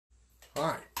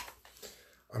Hi,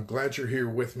 I'm glad you're here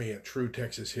with me at True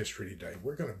Texas History today.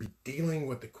 We're going to be dealing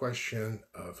with the question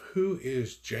of who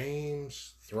is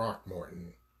James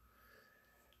Throckmorton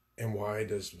and why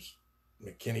does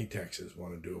Mckinney Texas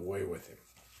want to do away with him?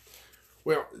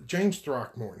 Well, James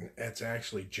Throckmorton, that's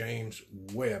actually James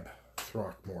Webb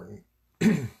Throckmorton.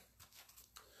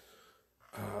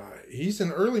 He's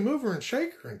an early mover and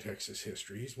shaker in Texas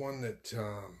history. He's one that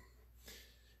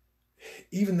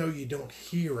even though you don't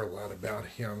hear a lot about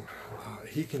him,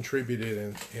 he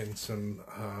contributed in some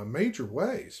major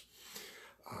ways.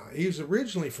 He was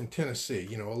originally from Tennessee.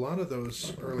 You know, a lot of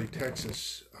those early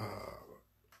Texas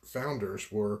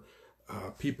founders were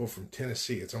people from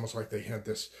Tennessee. It's almost like they had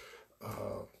this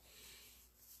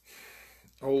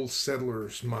old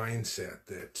settlers mindset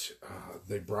that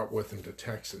they brought with them to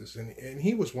Texas. And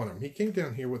he was one of them. He came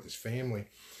down here with his family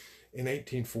in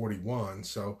 1841.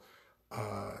 So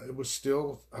it was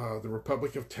still the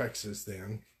Republic of Texas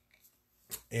then.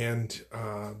 And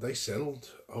they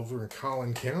settled over in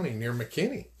Collin County near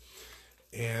Mckinney.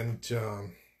 And,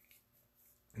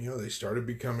 they started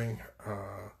becoming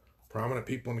prominent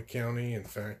people in the county. In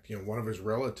fact, one of his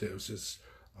relatives is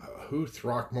who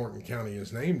Throckmorton County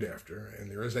is named after. And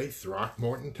there is a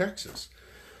Throckmorton, Texas.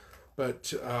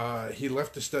 But he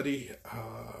left to study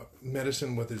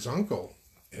medicine with his uncle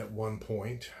at one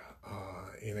point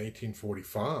in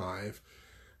 1845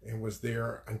 and was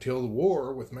there until the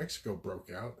war with Mexico broke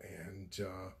out. And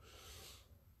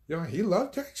he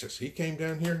loved Texas. He came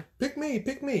down here, pick me.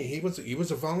 He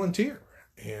was a volunteer,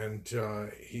 and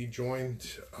he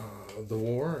joined the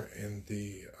war in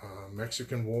the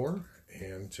Mexican War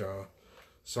and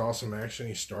saw some action.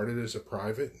 He started as a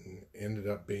private and ended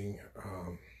up being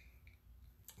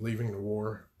leaving the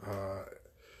war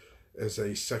as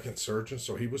a second surgeon.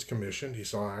 So he was commissioned. He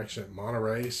saw action at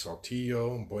Monterey,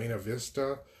 Saltillo, and Buena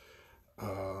Vista.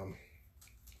 And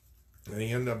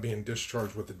he ended up being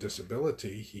discharged with a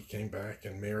disability. He came back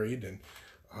and married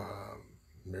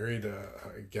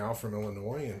a gal from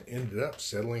Illinois and ended up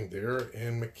settling there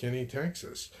in McKinney,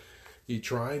 Texas. He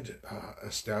tried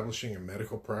establishing a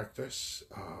medical practice,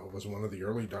 was one of the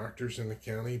early doctors in the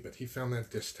county, but he found that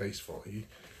distasteful. He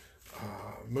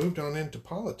moved on into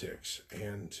politics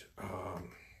and,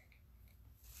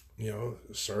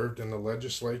 served in the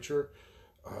legislature.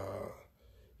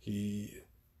 He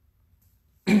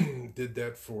did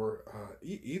that for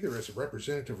either as a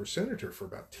representative or senator for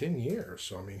about 10 years.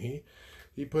 So, I mean,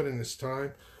 he put in his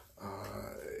time.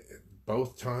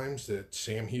 Both times that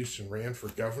Sam Houston ran for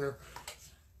governor,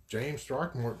 James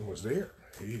Throckmorton was there.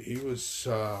 He was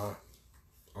on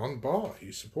the ball.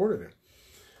 He supported him.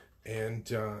 And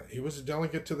he was a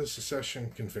delegate to the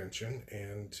secession convention,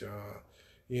 and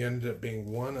he ended up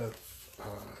being one of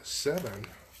 7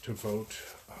 to vote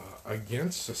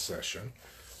against secession.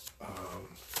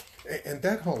 And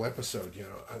that whole episode,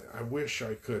 I wish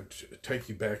I could take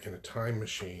you back in a time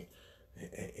machine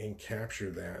and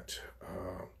capture that.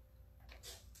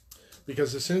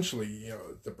 Because essentially,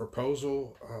 the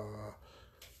proposal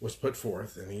was put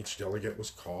forth, and each delegate was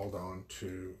called on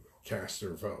to cast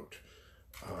their vote.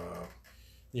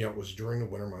 It was during the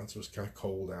winter months. It was kind of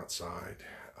cold outside.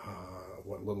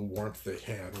 What little warmth they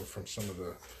had were from some of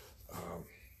the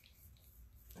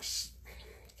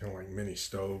kind of like mini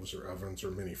stoves or ovens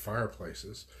or mini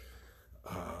fireplaces.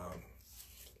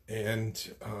 The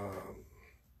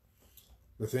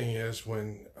thing is,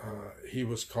 when he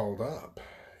was called up,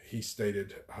 he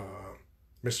stated,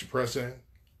 Mr. President,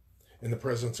 in the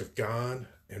presence of God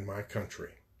and my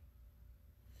country,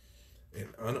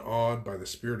 and unawed by the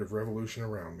spirit of revolution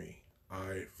around me,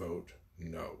 I vote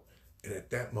no. And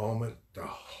at that moment, the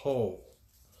whole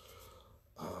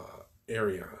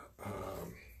area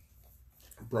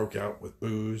broke out with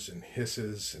boos and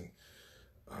hisses. And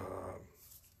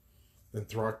then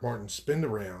Throckmorton spinned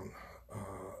around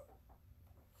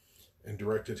and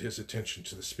directed his attention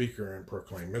to the speaker and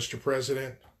proclaimed, Mr.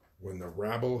 President, when the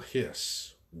rabble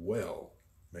hiss, well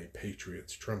may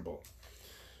patriots tremble.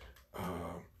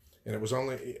 And it was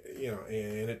only,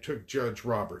 and it took Judge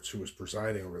Roberts, who was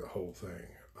presiding over the whole thing,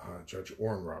 Judge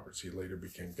Orrin Roberts, he later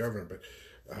became governor, but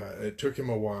it took him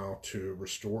a while to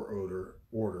restore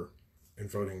order, and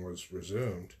voting was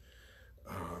resumed.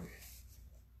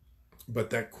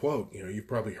 But that quote, you've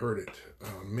probably heard it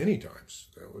many times.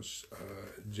 That was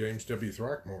James W.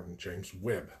 Throckmorton, James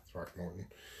Webb Throckmorton.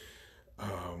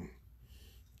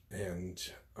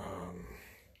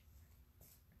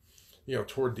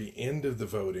 Toward the end of the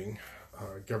voting,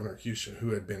 Governor Houston,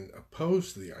 who had been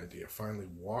opposed to the idea, finally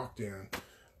walked in,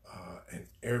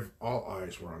 and all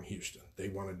eyes were on Houston. They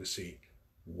wanted to see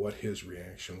what his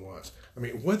reaction was. I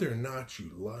mean, whether or not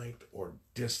you liked or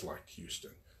disliked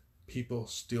Houston, people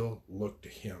still looked to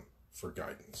him for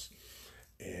guidance.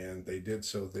 And they did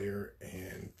so there,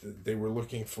 and they were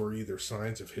looking for either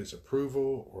signs of his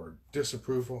approval or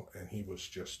disapproval, and he was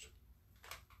just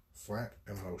flat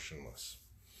emotionless,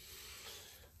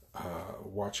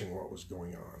 watching what was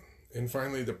going on. And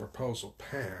finally, the proposal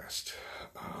passed.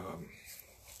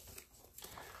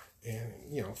 And,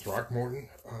 you know, Throckmorton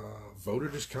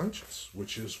voted his conscience,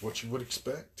 which is what you would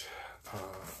expect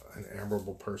an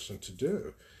admirable person to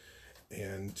do.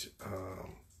 And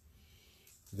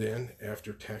then,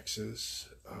 after Texas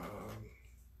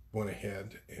went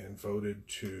ahead and voted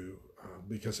to,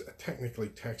 because technically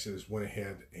Texas went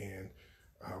ahead and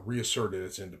reasserted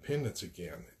its independence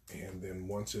again. And then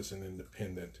once as an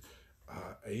independent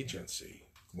agency,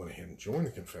 went ahead and joined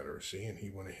the Confederacy, and he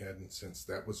went ahead, and since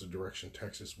that was the direction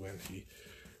Texas went, he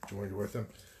joined with them.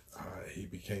 He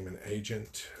became an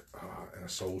agent and a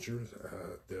soldier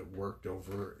that worked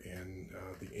over in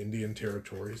the Indian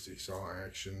territories. He saw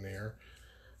action there.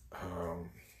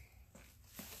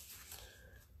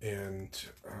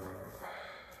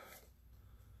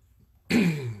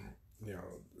 You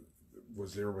know,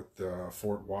 was there with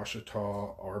Fort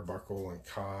Washita, Arbuckle, and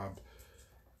Cobb.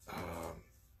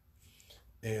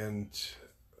 And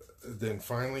then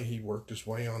finally he worked his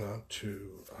way on up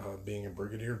to being a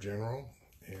brigadier general,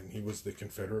 and he was the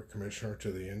Confederate commissioner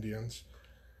to the Indians.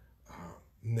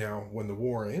 Now, when the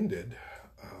war ended,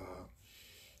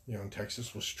 you know, and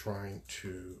Texas was trying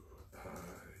to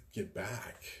get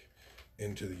back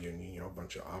into the Union. You know, a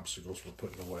bunch of obstacles were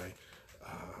put in the way.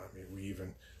 I mean, we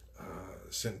even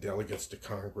sent delegates to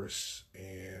Congress,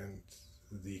 and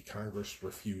the Congress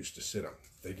refused to sit them.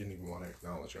 They didn't even want to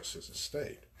acknowledge us as a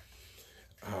state.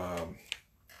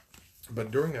 But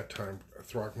during that time,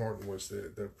 Throckmorton was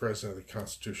the president of the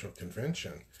Constitutional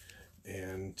Convention,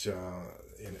 and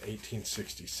in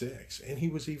 1866, and he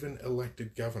was even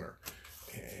elected governor.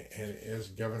 And as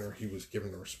governor, he was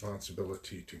given the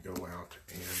responsibility to go out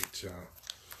and,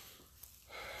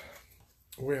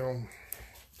 well,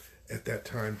 at that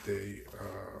time they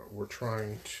were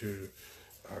trying to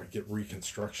get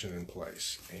Reconstruction in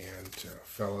place, and a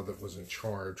fellow that was in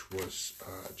charge was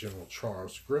General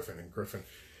Charles Griffin, and Griffin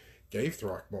gave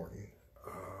Throckmorton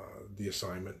the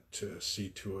assignment to see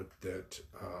to it that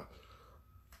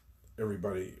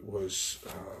everybody was,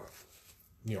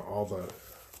 you know, all the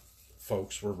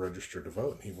folks were registered to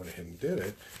vote, and he went ahead and did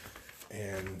it,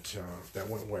 and that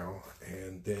went well.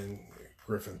 And then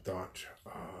Griffin thought,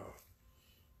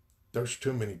 there's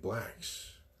too many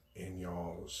blacks in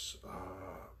y'all's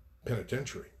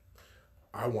penitentiary.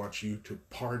 I want you to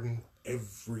pardon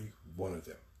every one of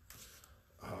them,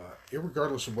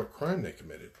 irregardless of what crime they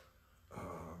committed.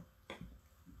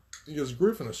 Because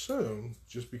Griffin assumed,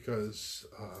 just because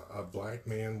a black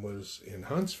man was in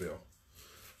Huntsville,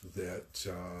 that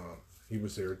he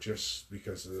was there just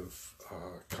because of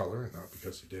color and not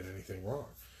because he did anything wrong.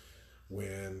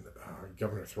 When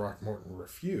Governor Throckmorton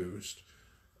refused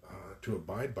to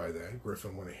abide by that,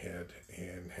 Griffin went ahead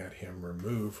and had him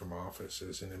removed from office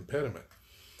as an impediment.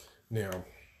 Now,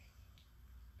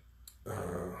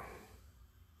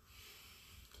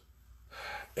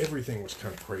 everything was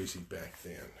kind of crazy back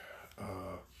then.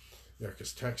 Yeah,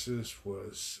 because Texas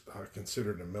was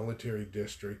considered a military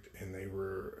district, and they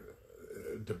were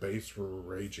debates were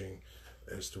raging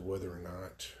as to whether or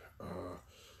not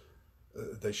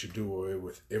they should do away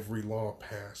with every law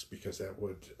passed, because that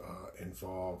would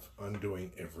involve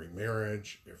undoing every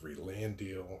marriage, every land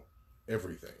deal,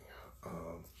 everything.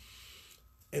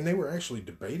 And they were actually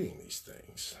debating these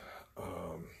things.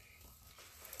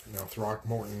 Now,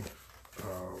 Throckmorton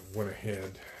went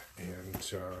ahead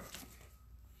and,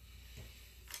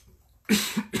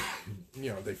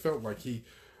 you know, they felt like he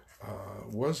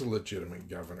was a legitimate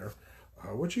governor,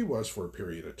 which he was for a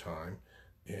period of time.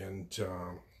 And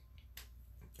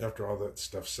after all that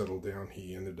stuff settled down,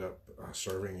 he ended up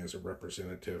serving as a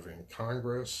representative in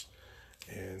Congress,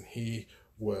 and he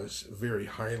was very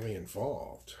highly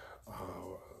involved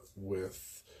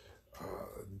with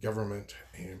government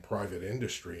and private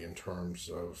industry in terms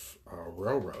of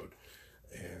railroad.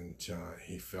 And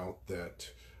he felt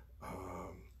that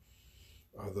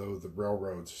although the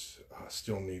railroads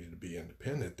still needed to be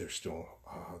independent, they're still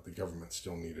the government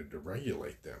still needed to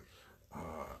regulate them.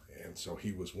 And so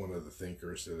he was one of the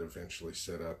thinkers that eventually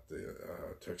set up the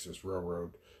Texas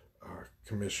Railroad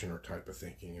Commissioner type of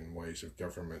thinking and ways of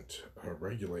government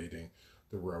regulating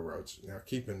the railroads. Now,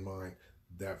 keep in mind,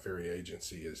 that very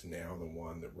agency is now the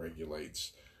one that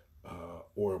regulates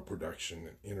oil production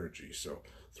and energy. So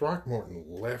Throckmorton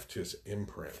left his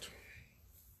imprint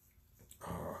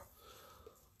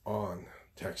on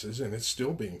Texas, and it's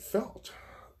still being felt.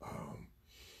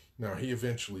 Now, he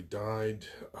eventually died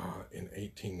in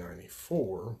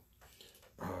 1894.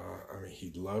 I mean,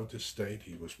 he loved his state.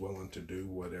 He was willing to do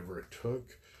whatever it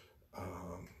took.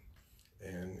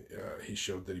 And he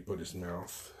showed that he put his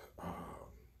mouth,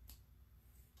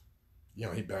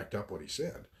 he backed up what he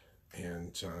said.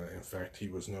 And in fact, he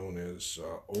was known as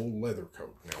Old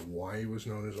Leathercoat. Now, why he was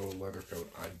known as Old Leathercoat,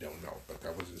 I don't know, but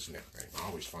that was his nickname. I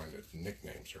always find that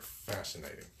nicknames are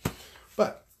fascinating.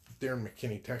 But there in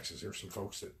McKinney, Texas, there's some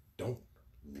folks that don't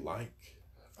like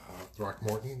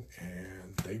Throckmorton,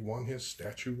 and they want his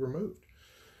statue removed.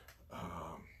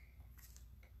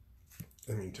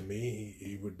 I mean, to me,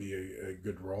 he would be a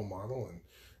good role model, and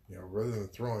rather than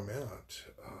throw him out,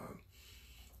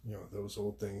 those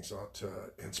old things ought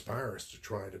to inspire us to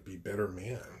try to be better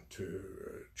men, to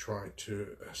try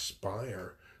to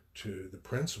aspire to the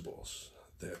principles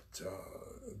that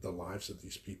the lives of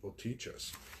these people teach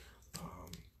us.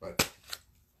 But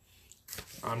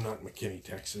I'm not McKinney,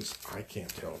 Texas. I can't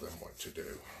tell them what to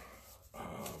do.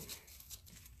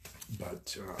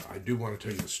 But I do want to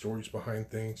tell you the stories behind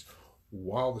things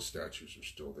while the statues are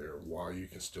still there, while you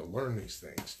can still learn these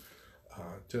things,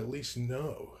 to at least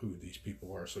know who these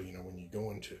people are. So, when you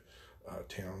go into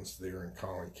towns there in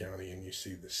Collin County and you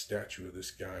see the statue of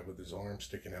this guy with his arm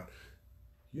sticking out,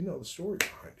 you know the story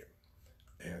behind him.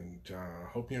 And I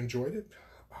hope you enjoyed it.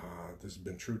 This has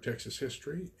been True Texas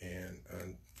History, and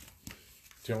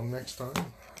until next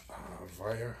time,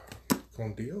 vaya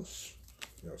con Dios.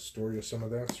 Story of some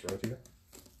of that's right here.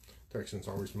 Texans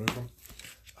always move them.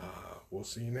 We'll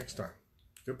see you next time.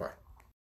 Goodbye.